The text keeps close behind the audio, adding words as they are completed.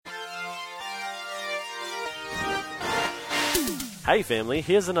Hey family,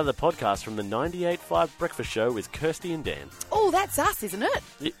 here's another podcast from the 98.5 Breakfast Show with Kirsty and Dan. Oh, that's us, isn't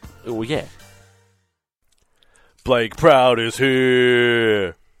it? Oh yeah. Blake Proud is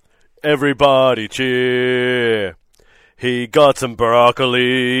here. Everybody cheer. He got some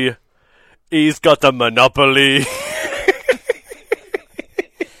broccoli. He's got the monopoly.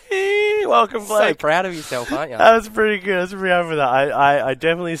 Welcome, Blake. So proud of yourself, aren't you? That was pretty good. I was pretty happy with that. I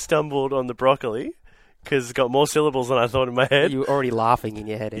definitely stumbled on the broccoli because it's got more syllables than I thought in my head. You were already laughing in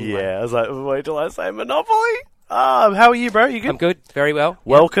your head anyway. Yeah, I was like, wait till I say monopoly. How are you, bro? You good? I'm good. Very well.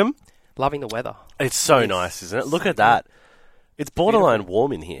 Welcome. Yep. Loving the weather. It's so nice, isn't it? Look at that. It's borderline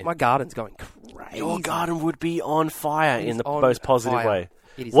warm in here. My garden's going crazy. Your garden would be on fire It in is the on most positive fire. way.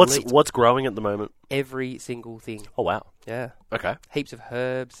 It is What's elite. what's growing at the moment? Every single thing. Oh, wow. Yeah. Okay. Heaps of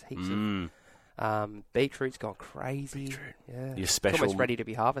herbs. Heaps of beetroot's gone crazy. Beetroot. Yeah. Your It's special... almost ready to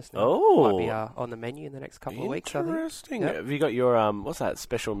be harvested. Oh. Might be on the menu in the next couple of weeks, I think. Interesting. Yep. Have you got your, what's that,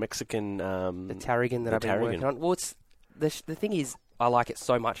 special Mexican... The tarragon that the I've been working on. Well, it's the thing is, I like it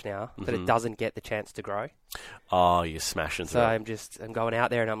so much now that it doesn't get the chance to grow. Oh, you're smashing through So it. I'm going out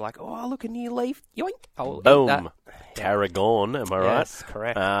there and I'm like, oh, look, a new leaf. Yoink. I'll eat Boom. that. Tarragon, am I right? Yes,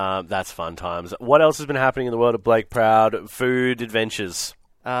 correct. That's fun times. What else has been happening in the world of Blake Proud? Food Adventures.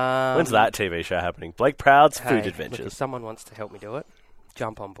 When's that TV show happening? Blake Proud's Food Look, Adventures. if someone wants to help me do it,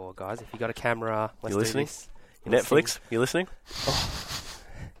 jump on board, guys. If you got a camera, let's You do listening? this. Netflix, you listening?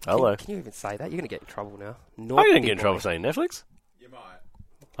 Hello. Can you even say that? You're going to get in trouble now. I'm going to get in trouble boy. saying Netflix. You might.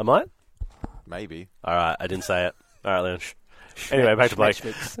 I might? Maybe. All right, I didn't say it. All right, Leonch. Anyway, back to Blake.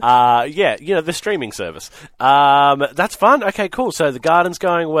 Schmetschmix. Yeah, the streaming service. That's fun. Okay, cool. So the garden's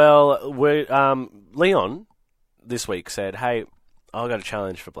going well. Leon this week said, hey, I've got a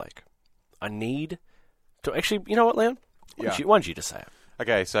challenge for Blake. I need to... Actually, you know what, Leon? Why don't you just say it?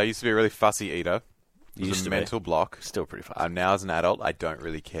 Okay, so I used to be a really fussy eater. You It used was to a be. mental block. Still pretty fast. Now as an adult, I don't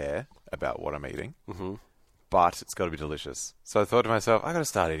really care about what I'm eating. Mm-hmm. But it's got to be delicious. So I thought to myself, I got to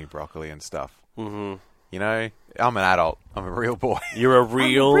start eating broccoli and stuff. Mm-hmm. You know, I'm an adult. I'm a real boy. You're a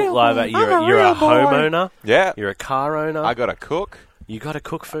real, real like boy. that. You're I'm a you're a real boy. homeowner. Yeah. You're a car owner. I got to cook. You got to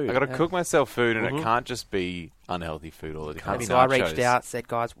cook food. I got to cook myself food, and it can't just be unhealthy food all the time. And so I reached out, said,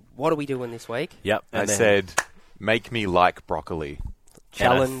 guys, what are we doing this week? Yep. And I then- said, make me like broccoli.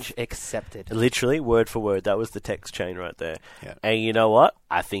 Challenge accepted. Literally, word for word, that was the text chain right there. Yeah. And you know what?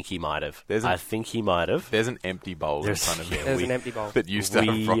 I think he might have. There's I think he might have. There's an empty bowl There's- in front of me There's an empty bowl. that used to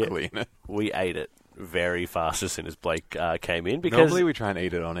have broccoli in it. We ate it very fast as soon as Blake came in because Normally we try and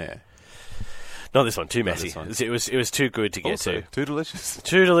eat it on air. not this one, too messy. this one. It was too good to get Also, to. too delicious.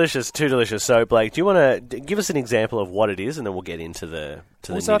 Too delicious. So, Blake, do you want to give us an example of what it is, and then we'll get into the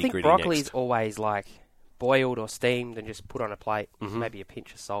Also, I think nitty-gritty broccoli is next. always like boiled or steamed and just put on a plate, maybe a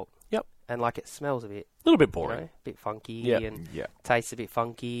pinch of salt. Yep. And like it smells a bit, A little bit you boring. know, a bit funky Yep. and Yeah. tastes a bit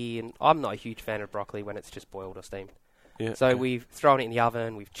funky. And I'm not a huge fan of broccoli when it's just boiled or steamed. Yeah, So okay. we've thrown it in the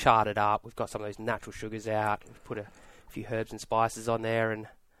oven, we've charred it up, we've got some of those natural sugars out, we've put a few herbs and spices on there, and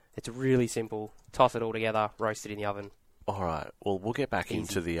it's really simple. Toss it all together, roast it in the oven. All right. Well, we'll get back Easy.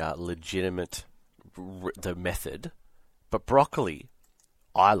 into the legitimate the method. But broccoli,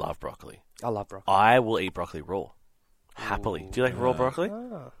 I love broccoli. I love broccoli. I will eat broccoli raw. Happily. Do you like raw broccoli?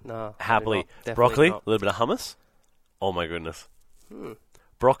 No, I do Happily. not. Definitely Broccoli, a not. little bit of hummus. Oh my goodness.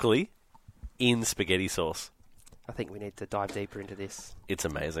 Broccoli in spaghetti sauce. I think we need to dive deeper into this. It's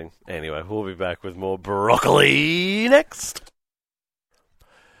amazing. Anyway, we'll be back with more broccoli next.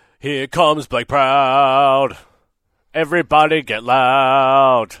 Here comes Blake Proud. Everybody get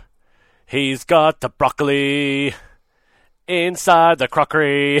loud. He's got the broccoli inside the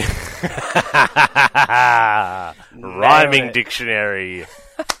crockery. Rhyming it. dictionary.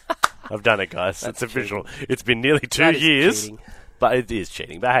 I've done it, guys. That's it's official. It's been nearly 2 That is years. cheating. But it is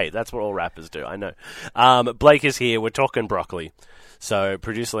cheating. But hey, that's what all rappers do. I know. Blake is here. We're talking broccoli. So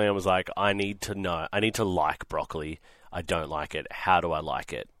producer Liam was like, I need to know. I need to like broccoli. I don't like it. How do I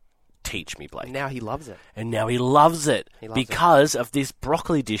like it? Teach me, Blake. Now he loves it. And now he loves it He loves it. because of this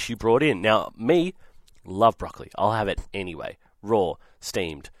broccoli dish you brought in. Now, me, love broccoli. I'll have it anyway. Raw,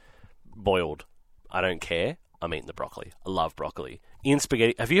 steamed, boiled. I don't care. I'm eating the broccoli. I love broccoli. In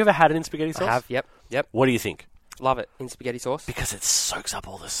spaghetti. Have you ever had it in spaghetti sauce? I have, yep. What do you think? Love it in spaghetti sauce. Because it soaks up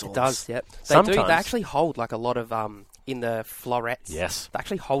all the sauce. It does, yep. They Sometimes. do. They actually hold like a lot of in the florets. Yes. They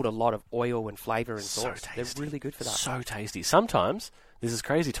actually hold a lot of oil and flavour and So sauce. tasty. They're really good for that. So tasty. Sometimes, this is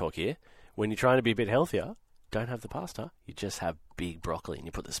crazy talk here, when you're trying to be a bit healthier, don't have the pasta. You just have big broccoli and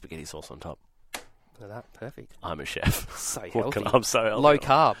you put the spaghetti sauce on top. Look at that. Perfect. I'm a chef. So What healthy. I'm so healthy. Low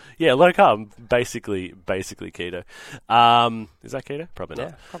carb. Yeah, low carb. Basically keto. Is that keto? Probably not.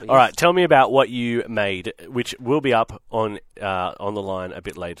 Yeah, probably All is. right, tell me about what you made, which will be up on the line a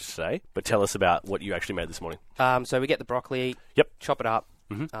bit later today. But tell us about what you actually made this morning. So we get the broccoli. Yep. Chop it up.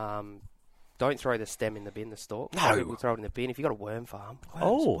 Mm-hmm. Don't throw the stem in the bin, the stalk. No. People throw it in the bin. If you've got a worm farm,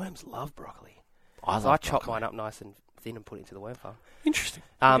 worms love broccoli. So I chop mine up nice and thin and put it into the worm farm. Interesting.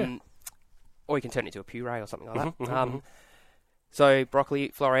 Or you can turn it into a puree or something like that. So broccoli,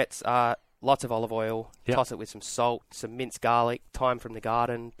 florets, lots of olive oil. Yep. Toss it with some salt, some minced garlic, thyme from the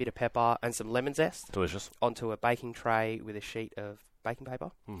garden, bit of pepper, and some lemon zest Delicious. onto a baking tray with a sheet of baking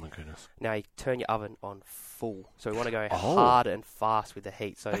paper. Oh, my goodness. Now you turn your oven on full. So we want to go Oh. hard and fast with the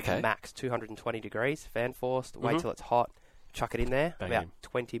heat. So Okay. max 220 degrees, fan forced. Wait till it's hot. Chuck it in there, Bang about in.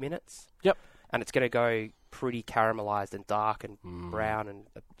 20 minutes. Yep. And it's going to go pretty caramelized and dark and brown and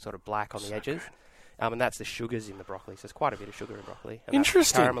sort of black on the edges. And that's the sugars in the broccoli. So there's quite a bit of sugar in broccoli. And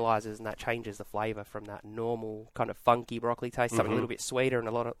Interesting. That caramelizes and that changes the flavour from that normal kind of funky broccoli taste, something a little bit sweeter and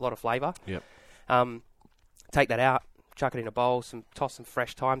a lot of flavour. Yep. Take that out, chuck it in a bowl, toss some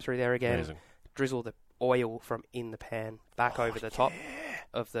fresh thyme through there again. Amazing. Drizzle the oil from in the pan back over the top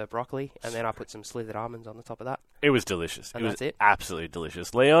of the broccoli, and then I put some slithered almonds on the top of that. It was delicious. And it that's was it. absolutely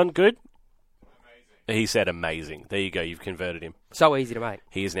delicious. Leon, good? Amazing. He said amazing. There you go. You've converted him. So easy to make.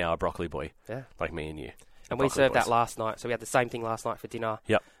 He is now a broccoli boy, Yeah. like me and you. And we Broccoli served boys. that last night, so we had the same thing last night for dinner.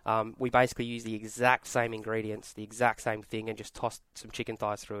 Yep. We basically used the exact same ingredients, the exact same thing, and just tossed some chicken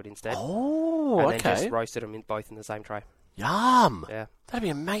thighs through it instead. Oh, and okay. then just roasted them both in the same tray. Yum. Yeah. That'd be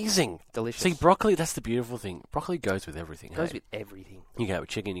amazing. Delicious. See, broccoli, that's the beautiful thing. Broccoli goes with everything. Goes hey? with everything. You can have it with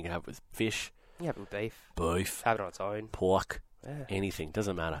chicken, you can have it with fish, You have it with beef. beef, Have it on its own. pork, Yeah. anything.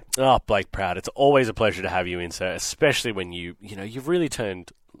 Doesn't matter. Oh, Blake Proud, it's always a pleasure to have you in, sir, especially when you've really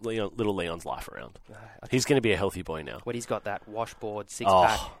turned little Leon's life around. He's going to be a healthy boy now. When he's got that washboard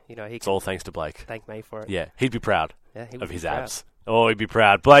six-pack, he It's can all thanks to Blake. thank me for it. Yeah, he'd be proud Yeah, he would of be his proud. abs. Oh, he'd be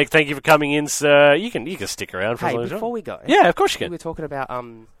proud. Blake, thank you for coming in, sir. You can stick around for Hey, as long as you before want. we go, Yeah, of course you we can. were talking about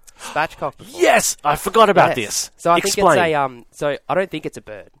spatchcock before. Yes, I forgot about Yes. this. So I Explain. think it's so I don't think it's a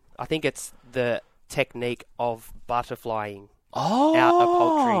bird. I think it's the technique of butterflying out a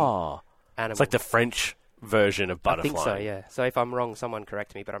poultry animal. It's like the French version of I butterfly. think so, yeah. So if I'm wrong, someone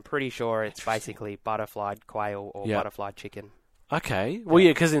correct me, but I'm pretty sure it's basically butterflied quail or Yeah. butterflied chicken. Okay. Well, yeah,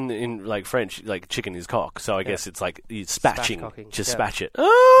 because in like French, like chicken is cock, so I guess it's like spatching. Spatchcocking, Just yeah. spatch it.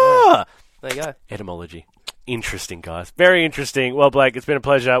 Ah! There you go. Etymology. Interesting, guys. Very interesting. Well, Blake, it's been a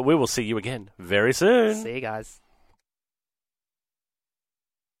pleasure. We will see you again very soon. See you guys.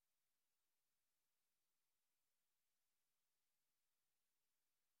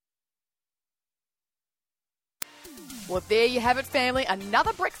 Well, there you have it, family.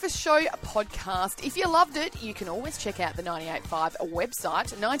 Another Breakfast Show podcast. If you loved it, you can always check out the 98.5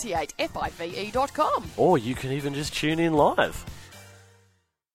 website, 98five.com. Or you can even just tune in live.